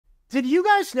Did you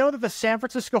guys know that the San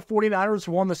Francisco 49ers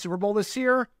won the Super Bowl this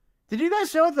year? Did you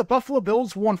guys know that the Buffalo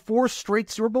Bills won 4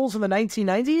 straight Super Bowls in the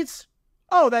 1990s?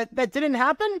 Oh, that didn't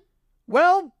happen?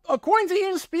 Well, according to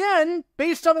ESPN,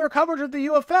 based on their coverage of the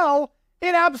UFL,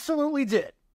 it absolutely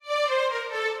did.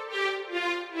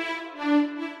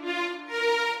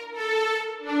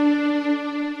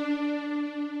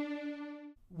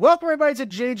 Welcome everybody to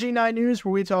JG9 News,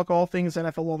 where we talk all things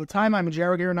NFL all the time. I'm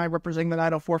Jared here, and I represent the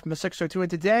 904 from the 602. And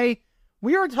today,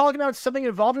 we are talking about something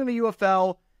involving the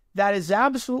UFL that is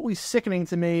absolutely sickening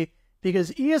to me, because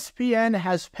ESPN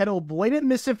has peddled blatant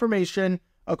misinformation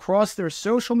across their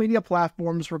social media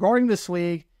platforms regarding this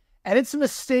league, and it's a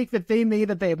mistake that they made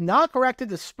that they have not corrected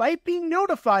despite being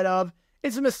notified of.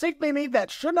 It's a mistake they made that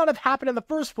should not have happened in the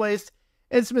first place.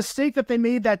 It's a mistake that they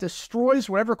made that destroys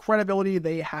whatever credibility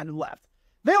they had left.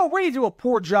 They already do a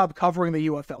poor job covering the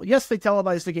UFL. Yes, they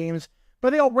televise the games,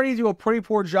 but they already do a pretty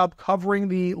poor job covering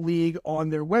the league on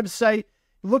their website.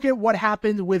 Look at what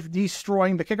happened with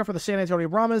destroying the kicker for the San Antonio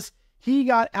Brahmas. He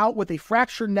got out with a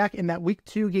fractured neck in that Week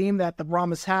 2 game that the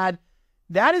Brahmas had.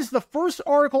 That is the first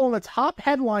article in the top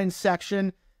headline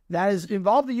section that has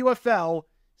involved the UFL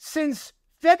since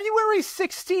February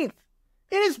 16th.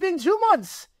 It has been 2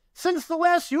 months since the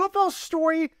last UFL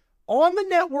story on the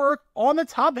network, on the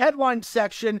top headline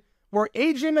section, where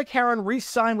A.J. McCarron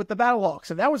re-signed with the Battlehawks.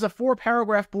 And that was a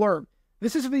 4-paragraph blurb.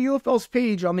 This is the UFL's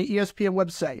page on the ESPN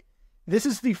website. This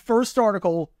is the first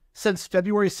article since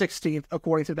February 16th,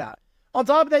 according to that. On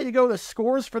top of that, you go to the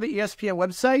scores for the ESPN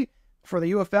website for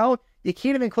the UFL. You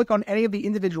can't even click on any of the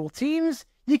individual teams.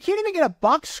 You can't even get a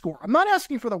box score. I'm not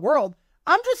asking for the world.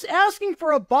 I'm just asking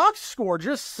for a box score,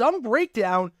 just some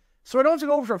breakdown, so I don't have to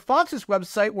go over to Fox's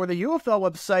website or the UFL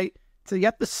website to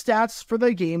get the stats for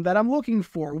the game that I'm looking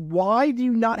for. Why do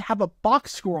you not have a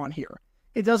box score on here?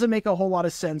 It doesn't make a whole lot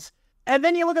of sense. And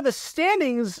then you look at the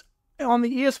standings on the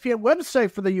ESPN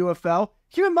website for the UFL.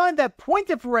 Keep in mind that point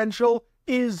differential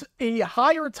is a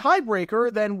higher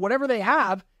tiebreaker than whatever they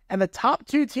have, and the top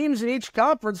 2 teams in each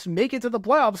conference make it to the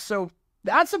playoffs, so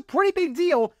that's a pretty big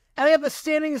deal, and they have the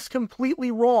standings completely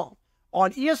wrong.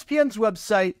 On ESPN's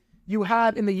website, you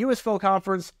have in the USFL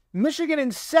conference, Michigan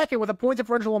in second with a point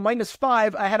differential of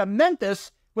 -5. I had a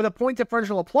Memphis with a point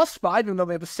differential of +5, even though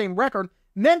they have the same record.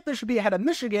 Memphis should be ahead of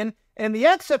Michigan. And in the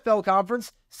XFL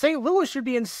conference, St. Louis should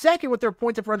be in second with their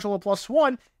point differential of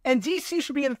 +1, and DC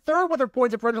should be in third with their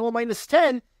point differential of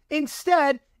 -10.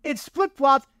 Instead, it's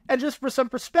flip-flopped, and just for some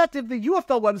perspective, the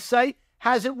UFL website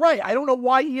has it right. I don't know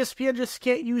why ESPN just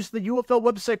can't use the UFL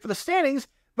website for the standings,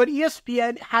 but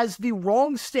ESPN has the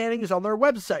wrong standings on their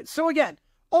website. So again,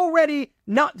 already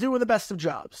not doing the best of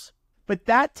jobs. But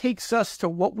that takes us to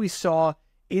what we saw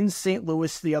in St.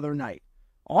 Louis the other night.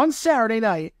 On Saturday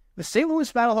night, the St.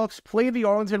 Louis Battlehawks played the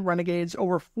Arlington Renegades.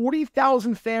 Over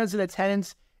 40,000 fans in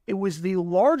attendance. It was the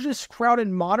largest crowd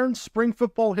in modern spring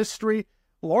football history,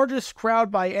 largest crowd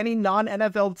by any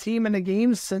non-NFL team in a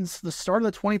game since the start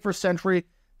of the 21st century.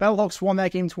 Battlehawks won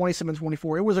that game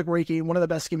 27-24. It was a great game, one of the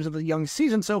best games of the young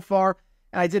season so far.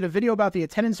 And I did a video about the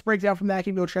attendance breakdown from that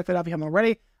game. Go check that out if you haven't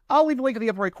already. I'll leave a link in the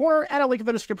upper right corner and a link in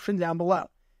the description down below.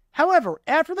 However,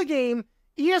 after the game,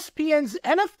 ESPN's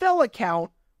NFL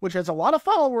account, which has a lot of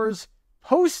followers,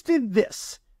 posted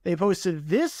this. They posted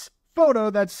this photo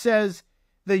that says,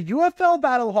 the UFL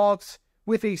Battlehawks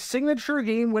with a signature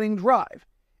game-winning drive.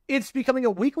 It's becoming a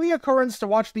weekly occurrence to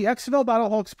watch the XFL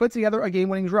Battlehawks put together a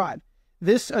game-winning drive.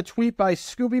 This, a tweet by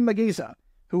Scooby Mageza,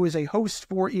 who is a host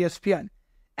for ESPN.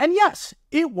 And yes,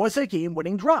 it was a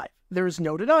game-winning drive. There is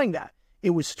no denying that. It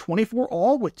was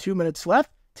 24-all with 2 minutes left.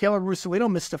 Taylor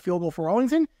Russolino missed a field goal for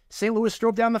Arlington. St. Louis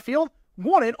drove down the field,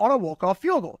 won it on a walk-off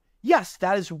field goal. Yes,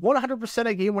 that is 100%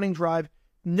 a game-winning drive.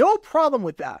 No problem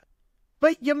with that.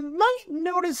 But you might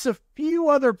notice a few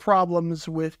other problems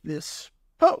with this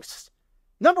post.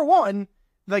 Number one,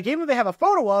 the game that they have a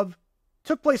photo of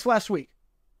took place last week.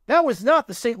 That was not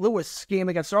the St. Louis game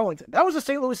against Arlington. That was the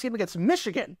St. Louis game against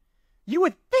Michigan. You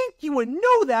would think you would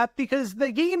know that because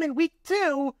the game in Week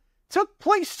 2 took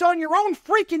place on your own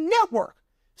freaking network.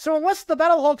 So unless the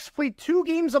Battlehawks played 2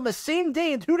 games on the same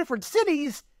day in 2 different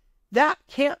cities, that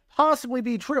can't possibly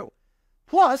be true.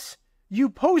 Plus, you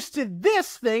posted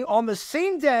this thing on the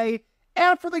same day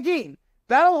after the game.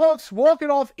 Battlehawks walk it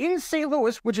off in St.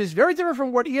 Louis, which is very different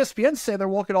from what ESPN said they're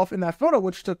walking off in that photo,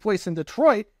 which took place in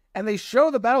Detroit. And they show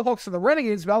the Battlehawks and the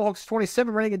Renegades, Battlehawks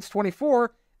 27, Renegades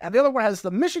 24. And the other one has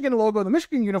the Michigan logo, the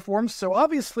Michigan uniforms. So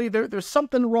obviously there's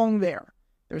something wrong there.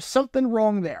 There's something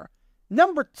wrong there.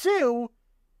 Number 2,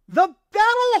 the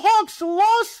Battlehawks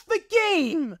lost the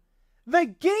game. The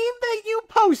game that you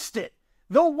posted,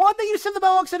 the one that you sent the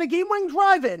Battlehawks in a game-winning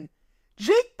drive in.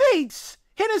 Jake Bates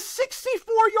hit a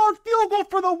 64-yard field goal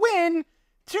for the win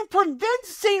to prevent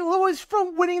St. Louis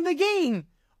from winning the game.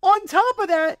 On top of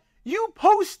that, you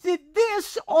posted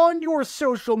this on your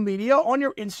social media, on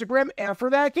your Instagram after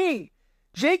that game.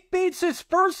 Jake Bates'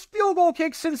 first field goal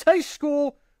kick since high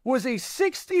school was a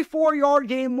 64-yard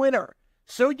game winner.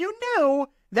 So you knew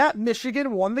that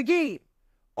Michigan won the game.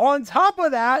 On top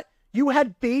of that, you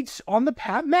had Bates on the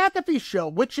Pat McAfee show,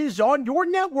 which is on your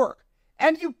network.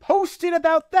 And you posted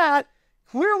about that,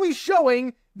 clearly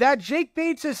showing that Jake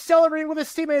Bates is celebrating with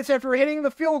his teammates after hitting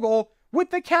the field goal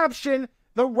with the caption,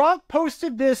 "The Rock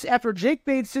posted this after Jake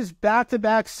Bates'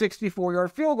 back-to-back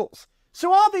 64-yard field goals."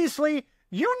 So obviously,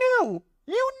 you knew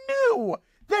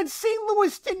that St.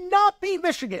 Louis did not beat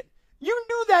Michigan. You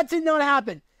knew that did not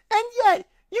happen. And yet,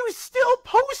 you still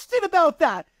posted about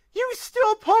that. You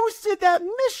still posted that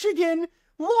Michigan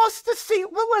lost to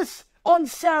St. Louis on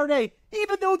Saturday,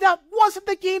 even though that wasn't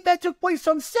the game that took place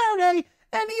on Saturday,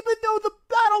 and even though the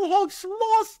Battlehawks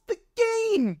lost the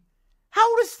game.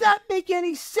 How does that make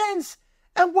any sense?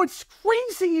 And what's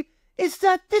crazy is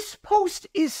that this post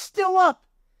is still up.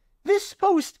 This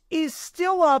post is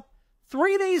still up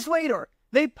 3 days later.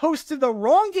 They posted the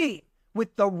wrong game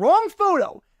with the wrong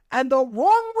photo and the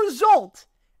wrong result,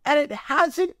 and it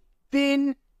hasn't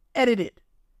been edited.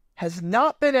 Has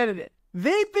not been edited.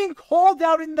 They've been called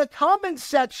out in the comments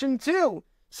section too,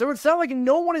 so it's not like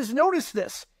no one has noticed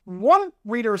this. One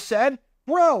reader said,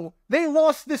 "Bro, they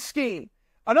lost this game."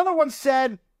 Another one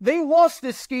said, "They lost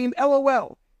this game,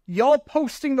 LOL. Y'all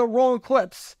posting the wrong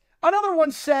clips." Another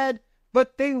one said,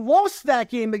 "But they lost that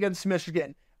game against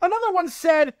Michigan." Another one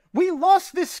said, "We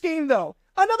lost this game though."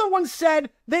 Another one said,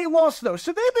 "They lost though."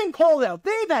 So they've been called out.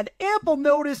 They've had ample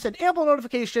notice and ample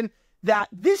notification that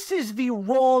this is the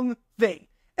wrong thing.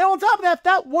 And on top of that, if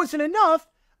that wasn't enough,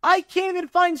 I can't even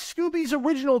find Scooby's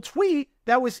original tweet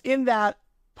that was in that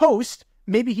post.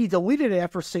 Maybe he deleted it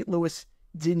after St. Louis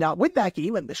did not win that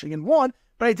game and Michigan won.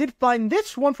 But I did find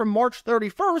this one from March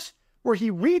 31st where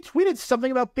he retweeted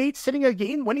something about Bates hitting a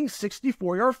game-winning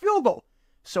 64-yard field goal.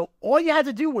 So all you had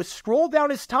to do was scroll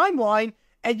down his timeline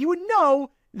and you would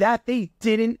know that they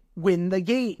didn't win the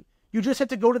game. You just had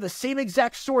to go to the same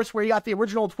exact source where you got the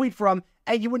original tweet from,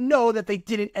 and you would know that they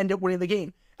didn't end up winning the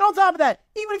game. And on top of that,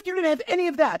 even if you didn't have any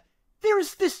of that,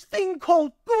 there's this thing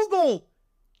called Google.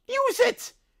 Use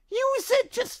it! Use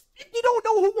it! Just, if you don't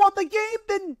know who won the game,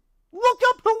 then look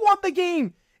up who won the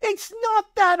game. It's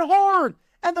not that hard.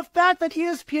 And the fact that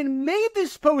ESPN made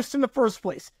this post in the first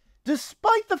place,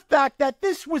 despite the fact that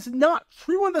this was not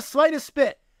true in the slightest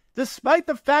bit, despite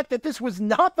the fact that this was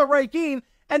not the right game,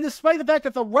 and despite the fact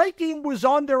that the right game was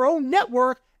on their own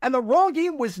network, and the wrong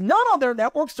game was not on their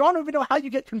network, so I don't even know how you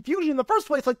get confusion in the first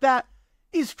place like that,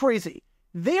 is crazy.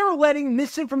 They are letting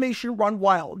misinformation run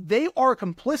wild. They are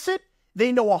complicit.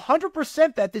 They know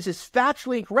 100% that this is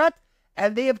factually incorrect,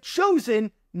 and they have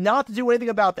chosen not to do anything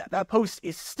about that. That post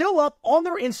is still up on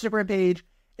their Instagram page,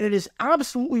 and it is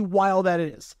absolutely wild that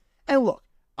it is. And look,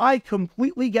 I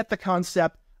completely get the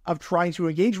concept of trying to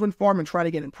engage with farm and trying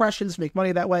to get impressions, make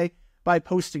money that way, by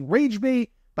posting rage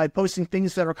bait, by posting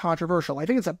things that are controversial. I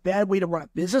think it's a bad way to run a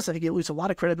business. I think you lose a lot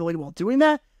of credibility while doing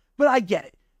that, but I get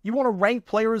it. You want to rank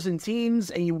players and teams,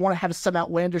 and you want to have some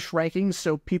outlandish rankings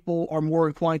so people are more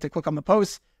inclined to click on the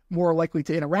post, more likely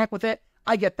to interact with it.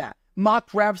 I get that.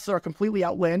 Mock drafts that are completely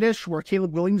outlandish, where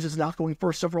Caleb Williams is not going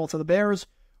first overall to the Bears,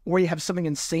 or you have something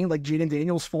insane like Jaden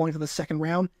Daniels falling to the second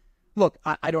round. Look,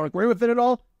 I don't agree with it at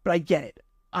all, but I get it.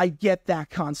 I get that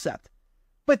concept.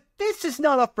 But this is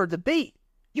not up for debate.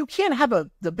 You can't have a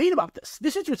debate about this.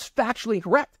 This is just factually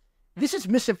incorrect. This is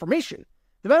misinformation.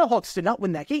 The Battlehawks did not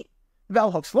win that game. The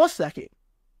Battlehawks lost that game.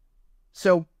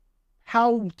 So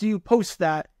how do you post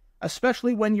that,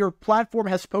 especially when your platform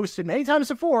has posted many times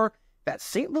before that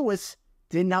St. Louis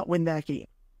did not win that game?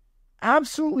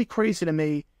 Absolutely crazy to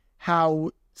me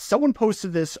how someone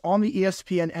posted this on the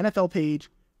ESPN NFL page.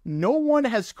 No one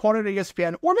has caught it at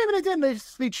ESPN, or maybe they did,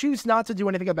 they choose not to do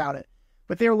anything about it.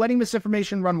 But they are letting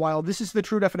misinformation run wild. This is the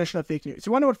true definition of fake news.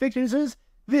 You want to know what fake news is?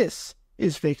 This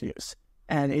is fake news.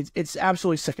 And it's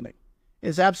absolutely sickening.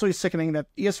 It's absolutely sickening that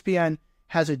ESPN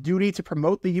has a duty to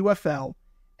promote the UFL,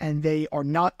 and they are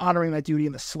not honoring that duty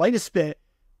in the slightest bit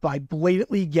by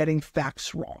blatantly getting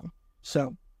facts wrong.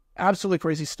 So, absolutely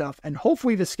crazy stuff. And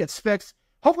hopefully this gets fixed.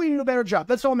 Hopefully you do a better job.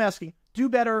 That's all I'm asking. Do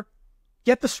better.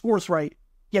 Get the scores right.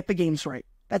 Get the games right.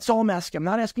 That's all I'm asking. I'm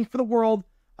not asking for the world.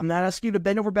 I'm not asking you to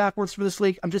bend over backwards for this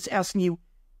league. I'm just asking you,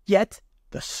 get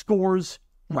the scores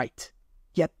right.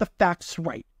 Get the facts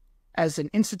right. As an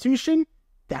institution,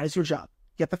 that is your job.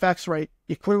 Get the facts right.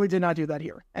 You clearly did not do that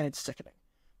here, and it's sickening.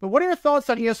 But what are your thoughts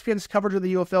on ESPN's coverage of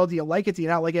the UFL? Do you like it? Do you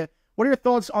not like it? What are your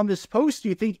thoughts on this post? Do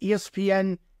you think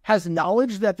ESPN has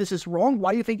knowledge that this is wrong?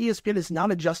 Why do you think ESPN has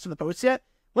not adjusted the post yet?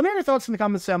 Let me know your thoughts in the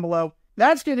comments down below.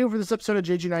 That's going to do it for this episode of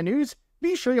JG9 News.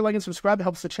 Be sure you like and subscribe. It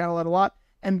helps the channel out a lot.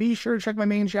 And be sure to check my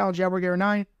main channel,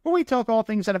 Jaguar9, where we talk all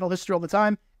things NFL history all the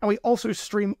time. And we also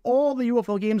stream all the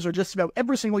UFL games, or just about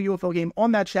every single UFL game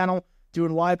on that channel,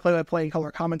 doing live play-by-play and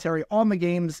color commentary on the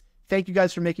games. Thank you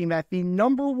guys for making that the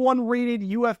 #1 rated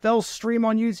UFL stream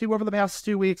on YouTube over the past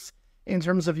 2 weeks in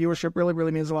terms of viewership. Really,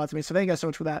 really means a lot to me. So thank you guys so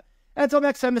much for that. And until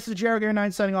next time, this is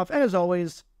Jaguar9 signing off. And as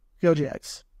always, go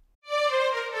Jags.